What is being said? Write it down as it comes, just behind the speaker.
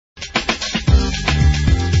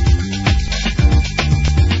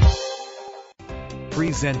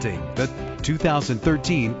Presenting the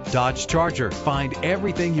 2013 Dodge Charger. Find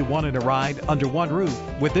everything you want in a ride under one roof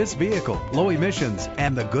with this vehicle. Low emissions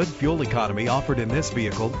and the good fuel economy offered in this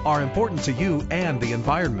vehicle are important to you and the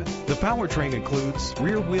environment. The powertrain includes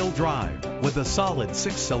rear-wheel drive with a solid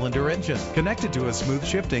 6-cylinder engine connected to a smooth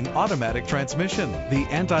shifting automatic transmission. The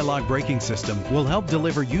anti-lock braking system will help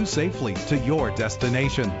deliver you safely to your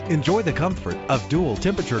destination. Enjoy the comfort of dual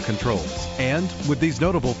temperature controls. And with these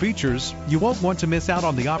notable features, you won't want to miss out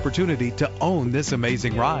on the opportunity to own this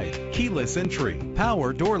amazing ride. Keyless entry,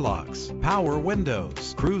 power door locks, power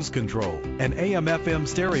windows, cruise control, an AM/FM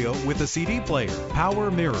stereo with a CD player, power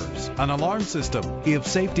mirrors, an alarm system. If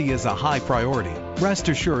safety is a high priority, rest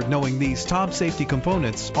assured knowing these top safety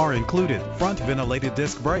components are included: front ventilated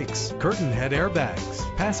disc brakes, curtain head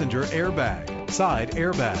airbags, passenger airbag, side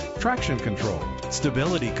airbag, traction control,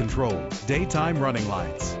 stability control, daytime running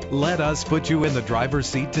lights. Let us put you in the driver's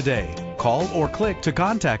seat today. Call or click to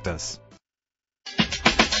contact us.